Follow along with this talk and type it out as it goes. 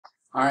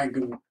All right,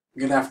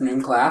 good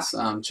afternoon, class.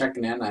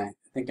 Checking in. I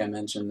think I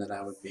mentioned that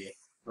I would be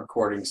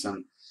recording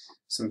some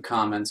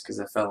comments because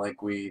I felt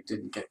like we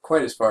didn't get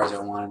quite as far as I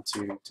wanted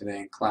to today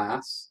in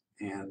class,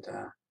 and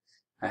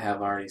I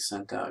have already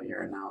sent out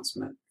your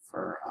announcement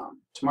for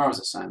tomorrow's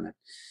assignment.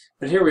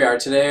 But here we are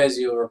today. As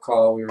you'll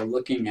recall, we were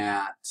looking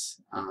at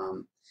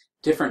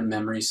different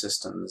memory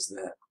systems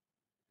that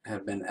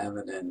have been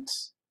evident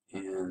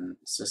in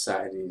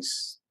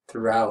societies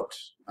throughout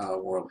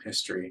world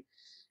history.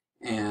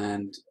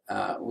 And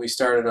we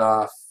started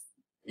off,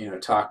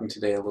 talking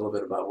today a little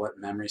bit about what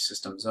memory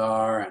systems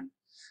are and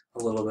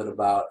a little bit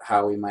about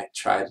how we might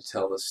try to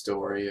tell the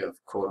story of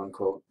quote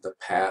unquote the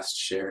past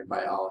shared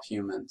by all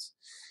humans.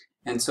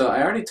 And so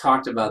I already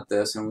talked about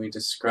this and we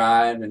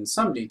described in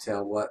some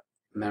detail what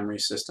memory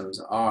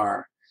systems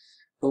are,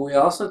 but we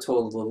also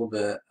told a little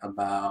bit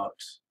about,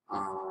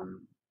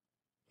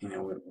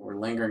 we're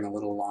lingering a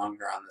little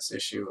longer on this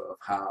issue of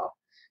how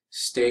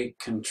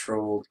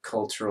state-controlled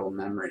cultural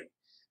memory,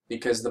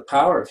 because the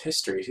power of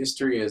history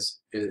is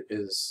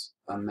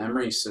a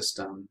memory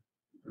system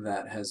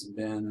that has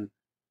been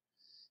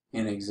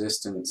in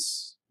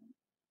existence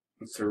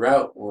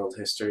throughout world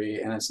history,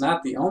 and it's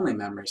not the only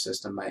memory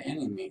system by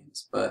any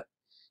means, but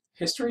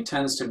history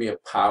tends to be a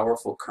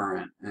powerful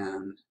current,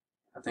 and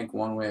I think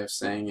one way of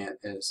saying it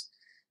is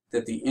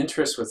that the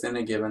interests within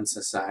a given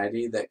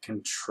society that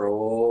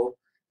control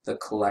the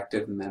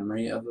collective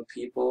memory of a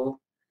people,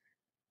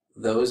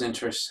 those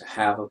interests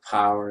have a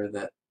power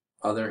that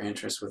other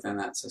interests within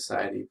that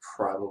society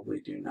probably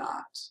do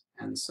not.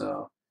 And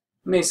so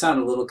it may sound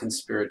a little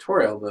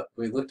conspiratorial, but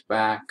we looked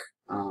back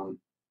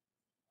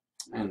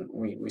and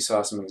we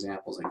saw some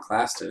examples in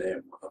class today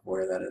of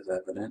where that is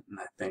evident, and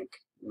I think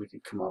we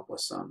could come up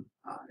with some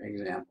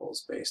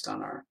examples based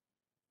on our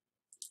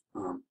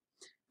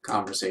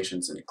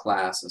conversations in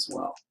class as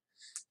well.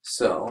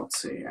 So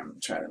let's see, I'm going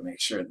to try to make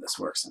sure this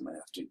works. I'm going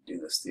to have to do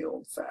this the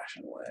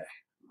old-fashioned way.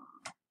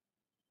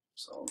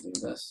 So I'll do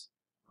this.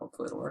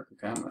 Hopefully it'll work.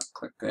 Okay, I'm going to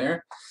click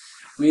there.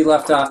 We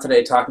left off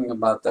today talking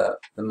about the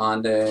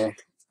Mande,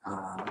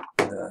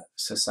 the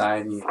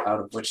society out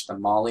of which the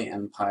Mali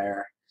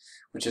Empire,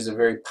 which is a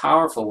very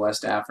powerful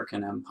West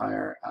African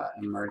empire,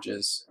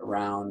 emerges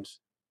around,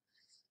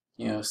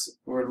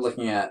 we're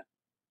looking at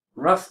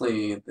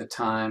roughly the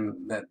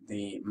time that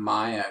the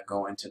Maya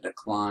go into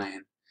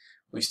decline.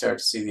 We start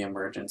to see the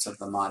emergence of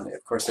the Mande.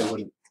 Of course, they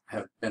wouldn't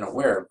have been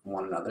aware of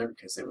one another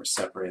because they were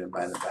separated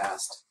by the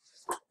vast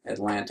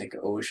Atlantic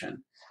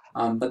Ocean.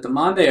 But the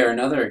Mande are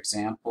another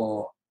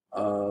example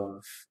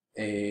of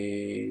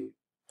a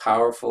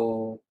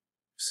powerful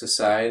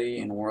society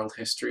in world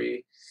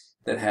history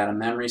that had a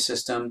memory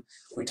system.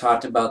 We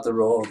talked about the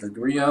role of the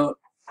griot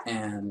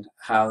and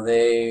how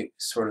they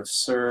sort of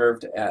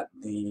served at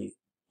the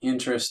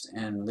interest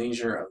and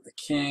leisure of the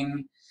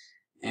king,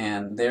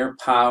 and their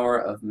power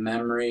of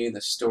memory,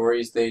 the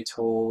stories they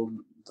told,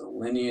 the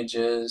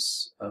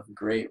lineages of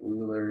great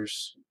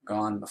rulers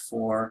gone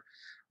before,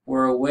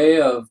 were a way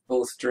of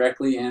both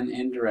directly and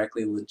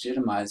indirectly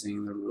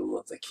legitimizing the rule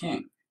of the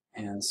king.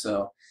 And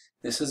so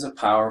this is a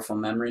powerful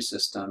memory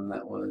system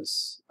that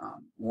was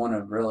one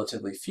of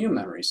relatively few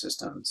memory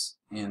systems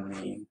in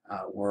the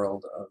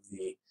world of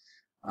the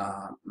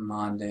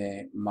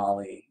Mande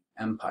Mali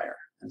Empire.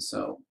 And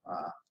so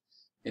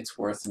it's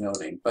worth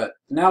noting. But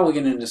now we'll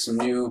get into some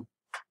new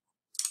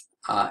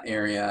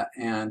area,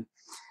 and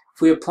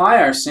if we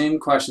apply our same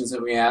questions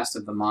that we asked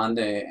of the Mande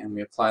and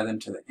we apply them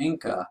to the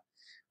Inca,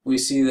 we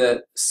see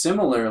that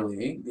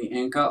similarly the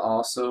Inca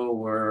also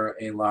were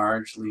a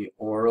largely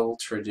oral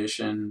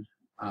tradition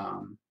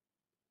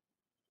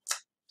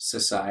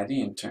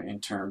society in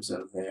terms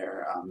of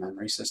their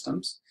memory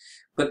systems,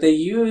 but they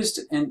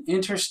used an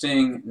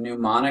interesting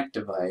mnemonic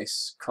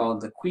device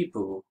called the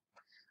quipu,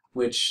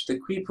 which the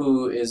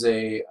quipu is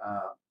a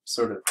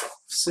sort of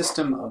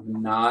system of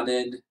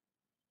knotted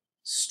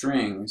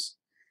strings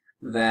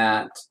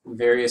that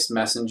various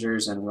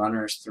messengers and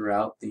runners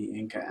throughout the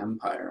Inca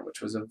Empire, which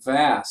was a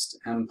vast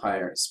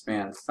empire, it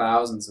spanned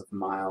thousands of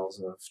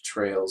miles of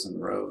trails and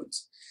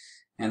roads.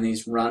 And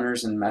these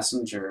runners and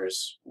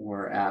messengers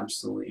were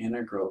absolutely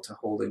integral to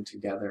holding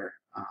together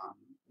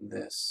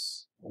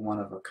this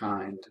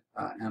one-of-a-kind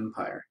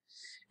empire.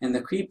 And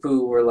the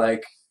quipu were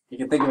like, you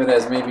can think of it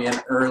as maybe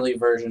an early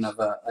version of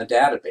a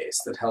database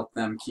that helped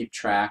them keep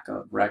track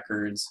of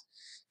records.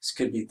 This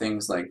could be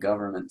things like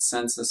government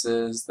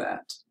censuses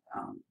that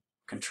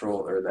control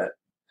or that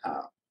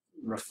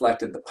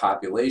reflected the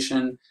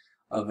population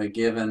of a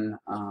given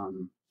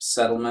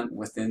settlement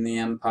within the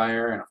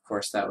empire, and of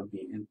course that would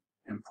be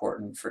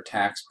important for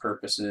tax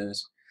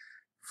purposes,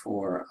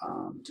 for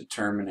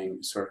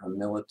determining sort of a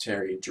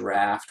military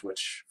draft,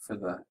 which for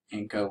the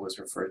Inca was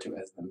referred to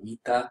as the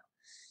mita.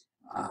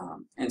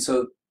 And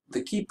so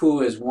the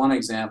quipu is one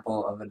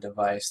example of a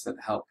device that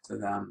helped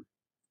them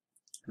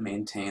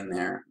maintain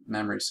their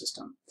memory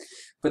system.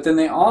 But then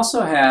they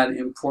also had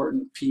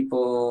important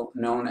people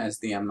known as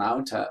the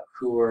amauta,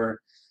 who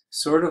were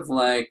sort of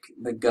like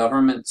the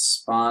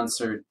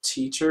government-sponsored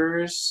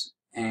teachers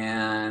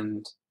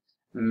and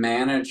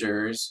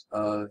managers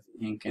of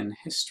Incan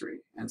history.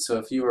 And so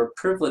if you were a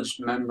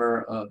privileged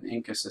member of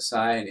Inca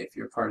society, if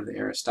you're part of the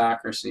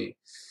aristocracy,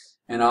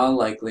 in all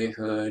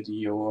likelihood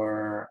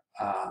your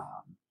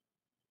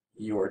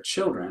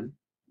children,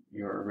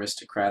 your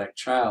aristocratic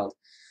child,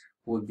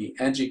 would be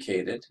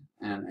educated,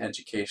 and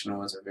education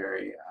was a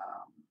very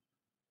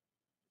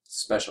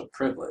special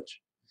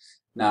privilege,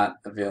 not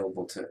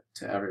available to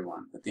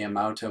everyone. But the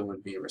Amauta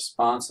would be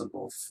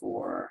responsible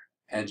for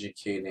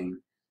educating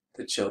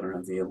the children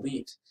of the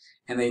elite.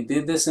 And they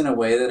did this in a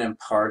way that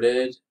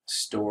imparted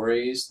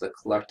stories, the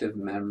collective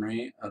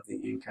memory of the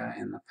Inca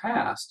in the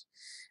past.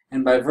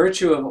 And by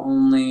virtue of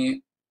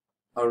only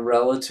a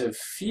relative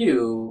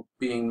few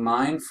being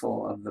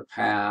mindful of the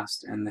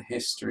past and the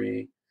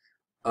history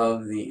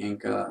of the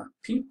Inca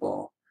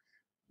people,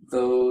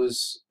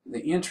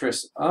 the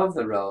interests of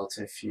the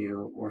relative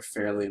few were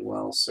fairly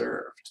well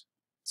served.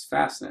 It's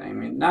fascinating. I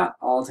mean, not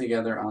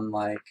altogether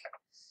unlike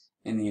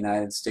in the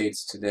United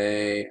States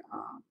today,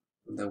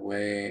 the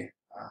way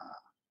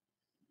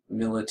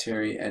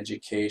military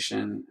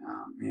education,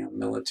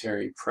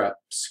 military prep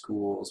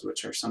schools,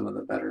 which are some of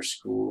the better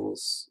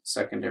schools,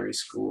 secondary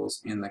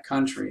schools in the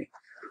country,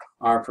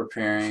 are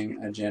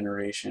preparing a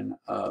generation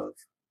of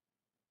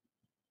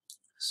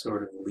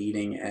sort of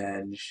leading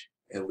edge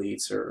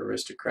elites or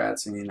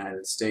aristocrats in the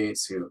United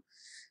States who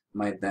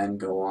might then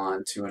go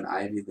on to an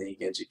Ivy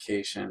League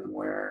education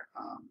where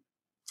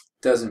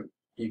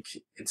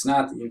it's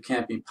not that you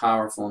can't be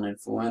powerful and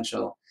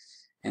influential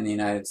in the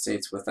United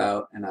States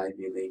without an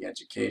Ivy League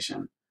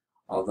education,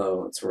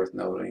 although it's worth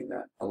noting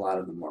that a lot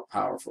of the more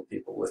powerful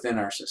people within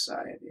our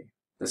society,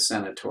 the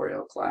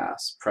senatorial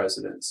class,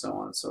 presidents, so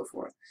on and so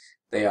forth,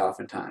 they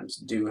oftentimes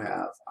do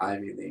have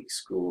Ivy League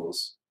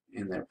schools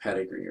in their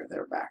pedigree or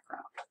their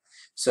background.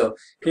 So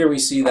here we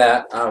see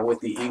that with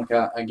the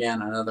Inca,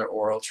 again, another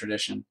oral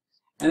tradition.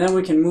 And then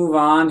we can move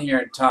on here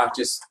and talk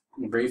just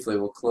briefly,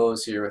 we'll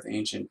close here with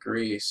ancient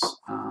Greece.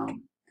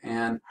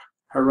 And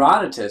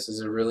Herodotus is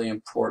a really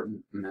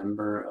important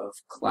member of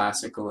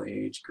classical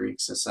age Greek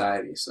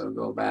society. So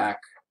go back,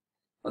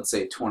 let's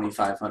say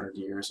 2,500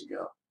 years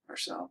ago or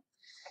so.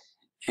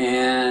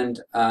 And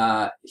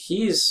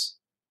he's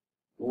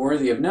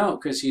worthy of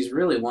note because he's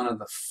really one of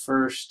the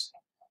first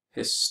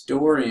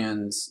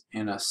historians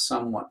in a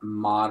somewhat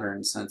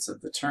modern sense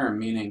of the term,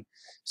 meaning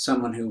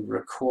someone who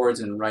records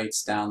and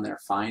writes down their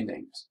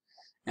findings.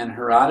 And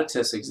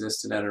Herodotus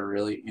existed at a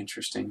really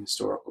interesting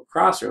historical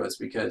crossroads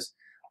because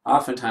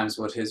oftentimes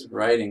what his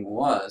writing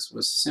was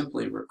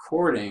simply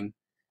recording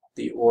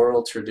the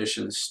oral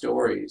tradition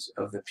stories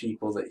of the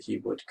people that he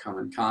would come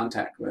in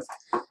contact with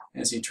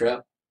as he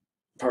traveled,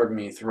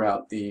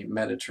 throughout the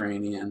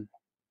Mediterranean,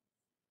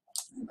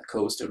 the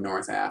coast of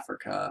North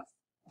Africa,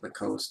 the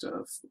coast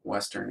of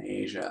Western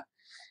Asia.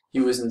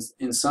 He was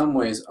in some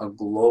ways a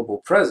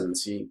global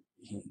presence. He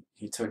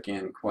took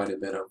in quite a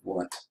bit of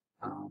what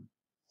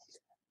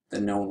the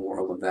known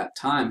world of that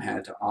time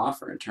had to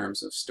offer in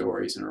terms of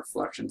stories and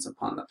reflections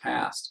upon the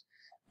past.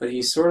 But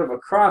he's sort of a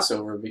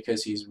crossover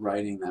because he's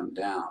writing them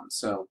down.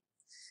 So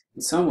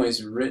in some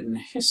ways, written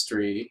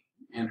history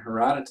in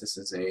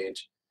Herodotus's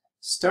age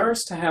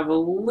starts to have a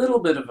little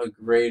bit of a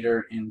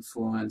greater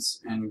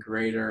influence and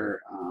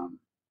greater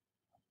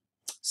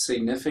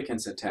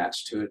significance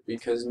attached to it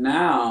because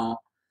now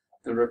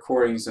the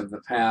recordings of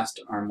the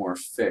past are more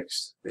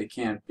fixed. They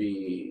can't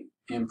be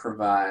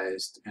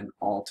improvised and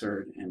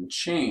altered and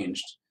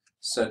changed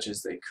such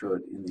as they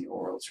could in the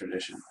oral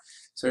tradition.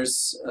 So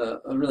there's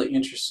a really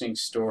interesting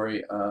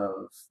story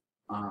of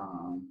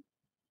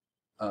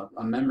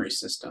a memory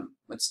system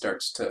that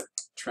starts to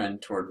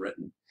trend toward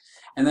written.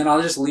 And then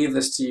I'll just leave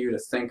this to you to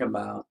think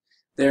about.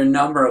 There are a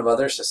number of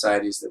other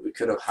societies that we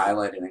could have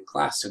highlighted in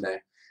class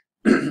today.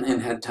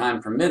 And had time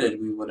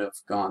permitted, we would have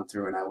gone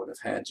through and I would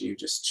have had you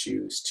just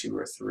choose 2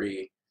 or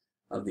 3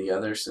 of the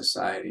other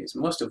societies,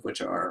 most of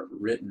which are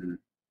written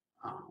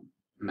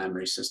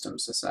memory system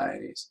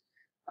societies.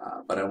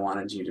 But I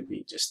wanted you to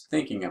be just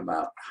thinking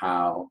about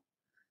how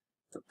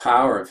the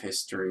power of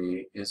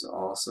history is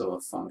also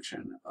a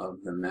function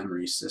of the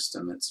memory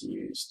system that's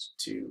used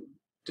to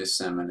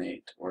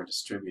disseminate or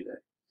distribute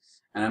it.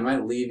 And I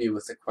might leave you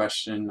with the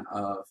question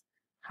of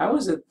how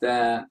would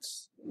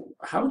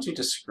you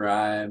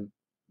describe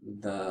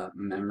the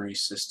memory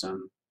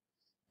system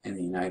in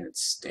the United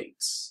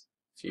States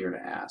if you were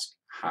to ask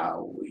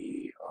how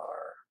we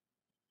are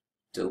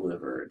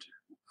delivered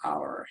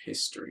our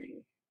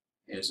history?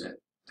 Does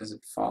it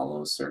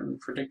follow certain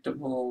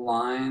predictable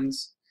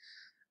lines,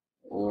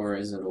 or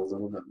is it a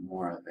little bit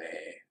more of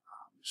a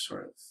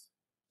sort of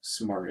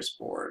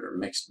smorgasbord or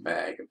mixed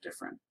bag of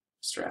different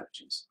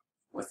strategies?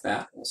 With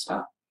that, we'll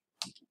stop.